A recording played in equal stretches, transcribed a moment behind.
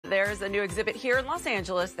There's a new exhibit here in Los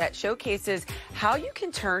Angeles that showcases how you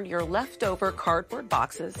can turn your leftover cardboard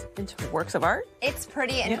boxes into works of art. It's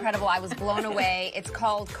pretty incredible. I was blown away. It's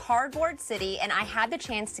called Cardboard City, and I had the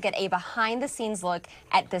chance to get a behind-the-scenes look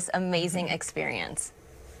at this amazing experience.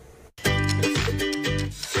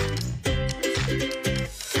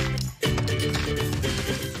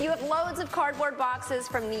 You have loads of cardboard boxes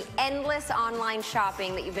from the endless online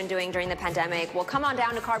shopping that you've been doing during the pandemic. Well, come on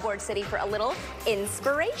down to Cardboard City for a little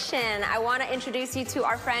inspiration. I want to introduce you to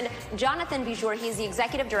our friend Jonathan Bijur. He's the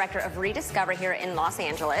executive director of Rediscover here in Los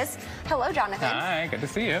Angeles. Hello, Jonathan. Hi, good to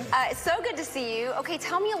see you. It's so good to see you. Okay,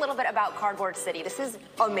 tell me a little bit about Cardboard City. This is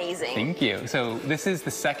amazing. Thank you. So this is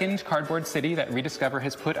the second Cardboard City that Rediscover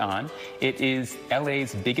has put on. It is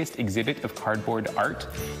LA's biggest exhibit of cardboard art,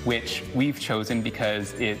 which we've chosen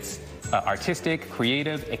because it's artistic,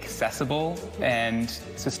 creative, accessible, and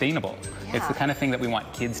sustainable. Yeah. It's the kind of thing that we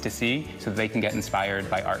want kids to see so that they can get inspired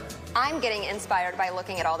by art. I'm getting inspired by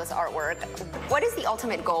looking at all this artwork. What is the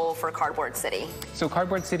ultimate goal for Cardboard City? So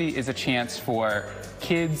Cardboard City is a chance for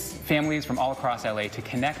kids, families from all across LA to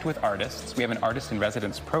connect with artists. We have an artist in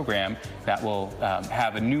residence program that will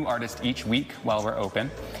have a new artist each week while we're open,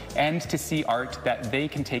 and to see art that they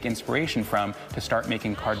can take inspiration from to start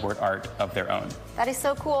making cardboard art of their own. That is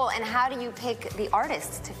so cool. And how do you pick the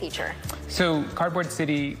artists to feature? So Cardboard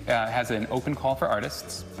City has an open call for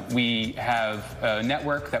artists. We have a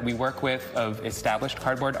network that we work with of established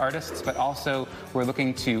cardboard artists, but also we're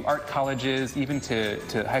looking to art colleges, even to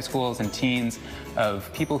high schools and teens,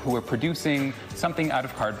 of people who are producing something out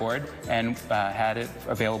of cardboard and had it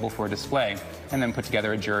available for display, and then put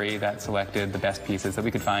together a jury that selected the best pieces that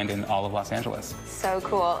we could find in all of Los Angeles. So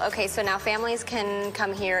cool. Okay, so now families can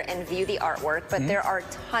come here and view the artwork, but there are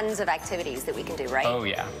tons of activities that we can do, right? Oh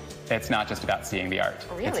yeah. It's not just about seeing the art.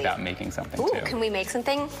 Really? It's about making something Ooh, too. can we make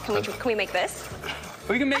something? Can we make this?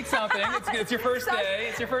 We can make something. It's your first day.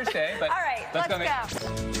 It's your first day. But all right, let's go.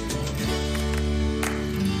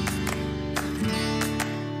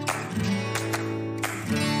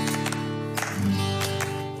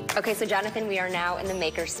 Okay, so Jonathan, we are now in the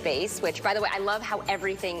maker space, which, by the way, I love how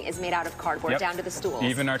everything is made out of cardboard, down to the stools.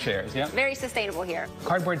 Even our chairs, yeah. Very sustainable here.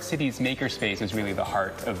 Cardboard City's maker space is really the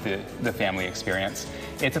heart of the family experience.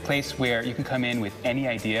 It's a place where you can come in with any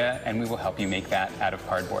idea, and we will help you make that out of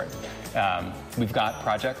cardboard. We've got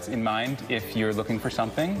projects in mind if you're looking for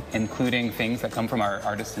something, including things that come from our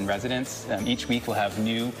artists in residence. Each week we'll have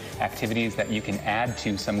new activities that you can add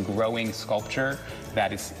to some growing sculpture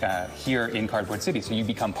that is here in Cardboard City, so you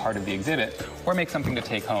become part of the exhibit, or make something to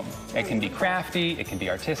take home. It can be crafty, it can be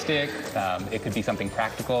artistic, it could be something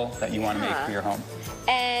practical that you want to make for your home.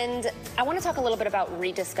 And I want to talk a little bit about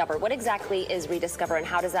Rediscover. What exactly is Rediscover, and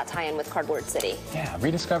how does that tie in with Cardboard City? Yeah,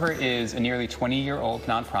 Rediscover is a nearly 20-year-old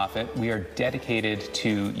nonprofit. We are dedicated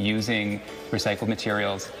to using recycled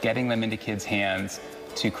materials, getting them into kids' hands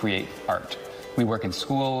to create art. We work in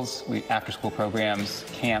schools, after-school programs,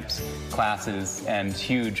 camps, classes, and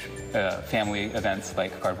huge family events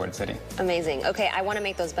like Cardboard City. Amazing. Okay, I want to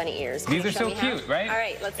make those bunny ears. These are so cute, right? All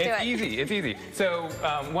right, let's do it. It's easy, it's easy. So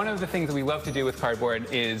one of the things that we love to do with cardboard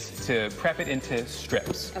is to prep it into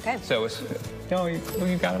strips. Okay. So,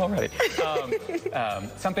 you've got it already.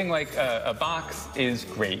 Something like a box is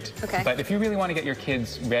great. Okay. But if you really want to get your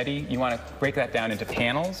kids ready, you want to break that down into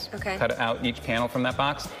panels. Okay. Cut out each panel from that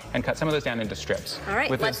box and cut some of those down into strips. All right,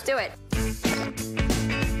 let's do it.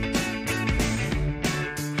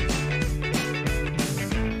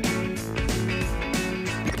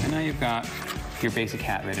 And now you've got your basic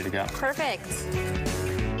hat ready to go. Perfect.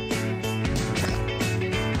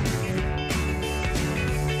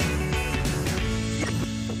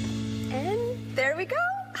 And there we go.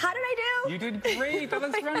 How did I do? You did great. That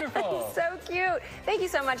looks wonderful. So cute. Thank you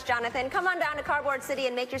so much, Jonathan. Come on down to Cardboard City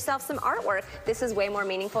and make yourself some artwork. This is way more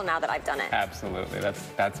meaningful now that I've done it. Absolutely.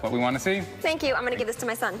 That's what we want to see. Thank you. I'm going to give this to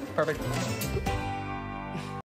my son. Perfect.